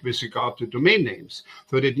Policy with regard to domain names.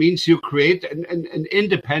 So that means you create an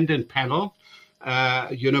independent panel,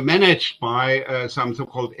 you know, managed by some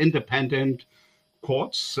so-called independent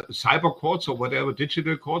courts, cyber courts or whatever,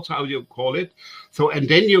 digital courts, how you call it. So, and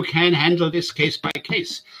then you can handle this case by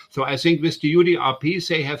case. So I think with the UDRPs,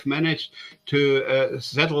 they have managed to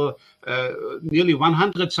settle nearly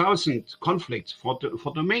 100,000 conflicts for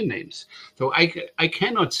domain names. So I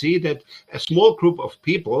cannot see that a small group of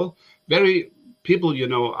people, people, you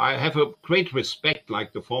know, I have a great respect,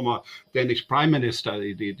 like the former Danish Prime Minister,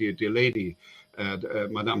 the lady,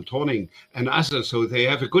 Madame Thorning and others. So they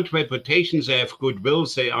have a good reputation, they have good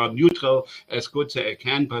wills, they are neutral as good as they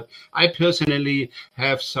can. But I personally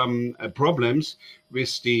have some problems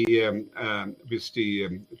with the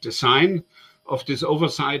design of this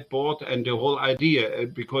oversight board and the whole idea,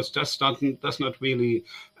 because this does not really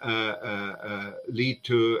lead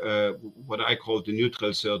to what I call the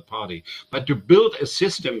neutral third party. But to build a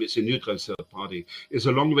system with a neutral third party is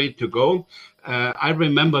a long way to go. I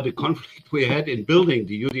remember the conflict we had in building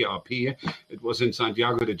the UDRP. It was in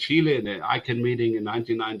Santiago de Chile in an ICANN meeting in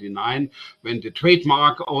 1999, when the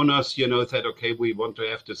trademark owners, you know, said, okay, we want to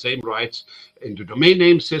have the same rights in the domain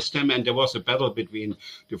name system. And there was a battle between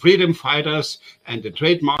the freedom fighters and the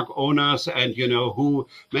trademark owners, and, you know, who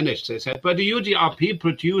managed this. But the UDRP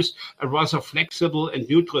produced a rather flexible and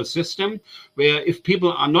neutral system where if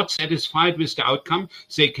people are not satisfied with the outcome,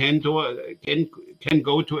 they can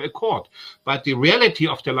go to a court. But the reality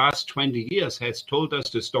of the last 20 years has told us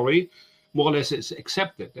the story. more or less is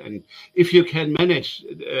accepted. And if you can manage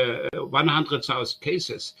 100,000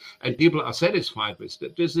 cases and people are satisfied with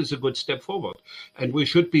that, this is a good step forward. And we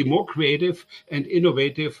should be more creative and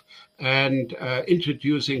innovative and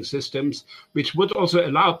introducing systems which would also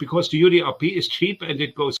allow, because the UDRP is cheap and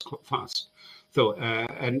it goes fast. So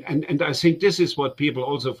and I think this is what people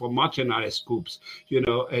also from marginalized groups,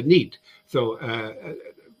 need. So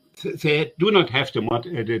they do not have the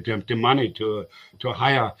money to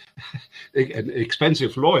hire an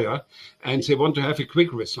expensive lawyer, and they want to have a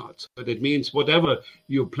quick result. But it means whatever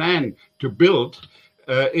you plan to build,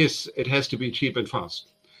 it has to be cheap and fast.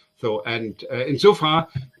 So insofar,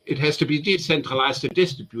 it has to be decentralized and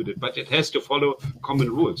distributed, but it has to follow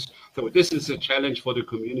common rules. So this is a challenge for the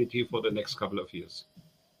community for the next couple of years.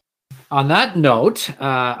 On that note,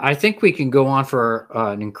 I think we can go on for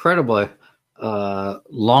an incredible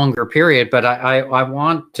longer period, but I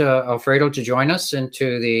want Alfredo to join us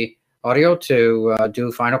into the audio to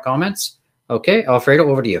do final comments. Okay, Alfredo,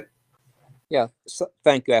 over to you. Yeah, so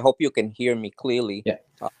thank you. I hope you can hear me clearly. Yeah.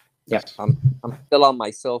 Yeah, I'm still on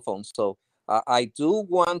my cell phone, so I do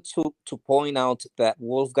want to point out that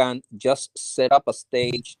Wolfgang just set up a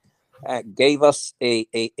stage, gave us a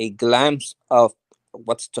glimpse of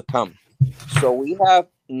what's to come. So we have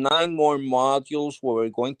 9 more modules where we're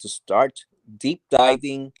going to start deep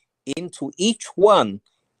diving into each one,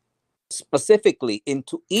 specifically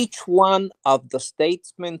into each one of the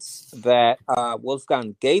statements that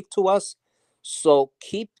Wolfgang gave to us. So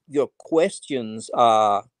keep your questions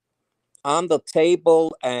on the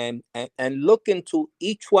table and look into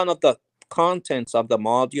each one of the contents of the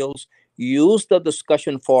modules. Use the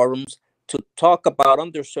discussion forums to talk about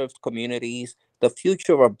underserved communities, the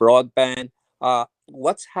future of broadband,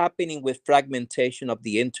 what's happening with fragmentation of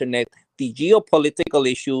the internet, the geopolitical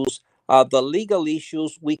issues, the legal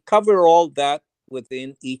issues. We cover all that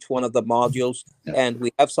within each one of the modules, and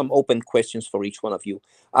we have some open questions for each one of you.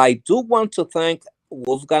 I do want to thank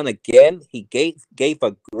Wolfgang again. He gave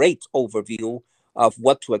a great overview of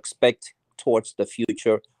what to expect towards the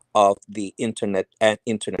future of the internet and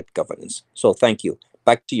internet governance. So thank you.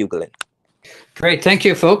 Back to you, Glenn. Great, thank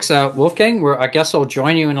you, folks. Wolfgang, I guess I'll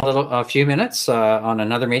join you in a few minutes on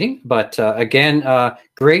another meeting. But again,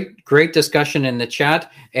 great discussion in the chat.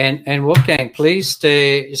 And Wolfgang, please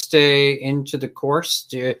stay into the course.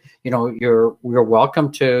 You're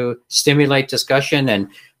welcome to stimulate discussion, and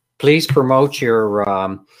please promote your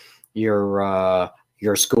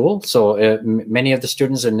school. So many of the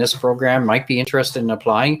students in this program might be interested in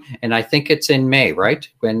applying. And I think it's in May, right,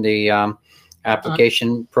 when the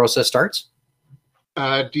application process starts?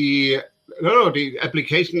 The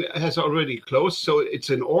application has already closed, so it's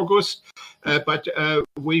in August. But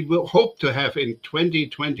we will hope to have in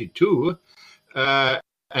 2022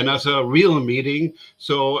 another real meeting.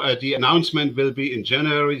 So the announcement will be in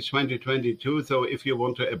January 2022. So if you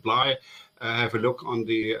want to apply, have a look on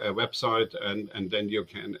the website, and then you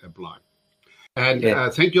can apply. And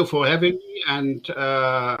thank you for having me. And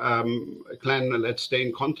Glenn, let's stay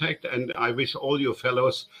in contact. And I wish all your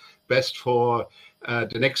fellows best for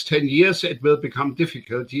the next 10 years. It will become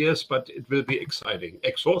difficult years, but it will be exciting,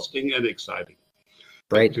 exhausting and exciting.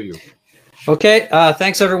 Great. Back to you. Okay,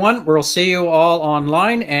 thanks everyone. We'll see you all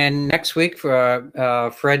online and next week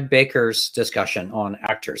for Fred Baker's discussion on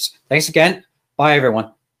actors. Thanks again. Bye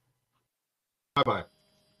everyone. Bye-bye.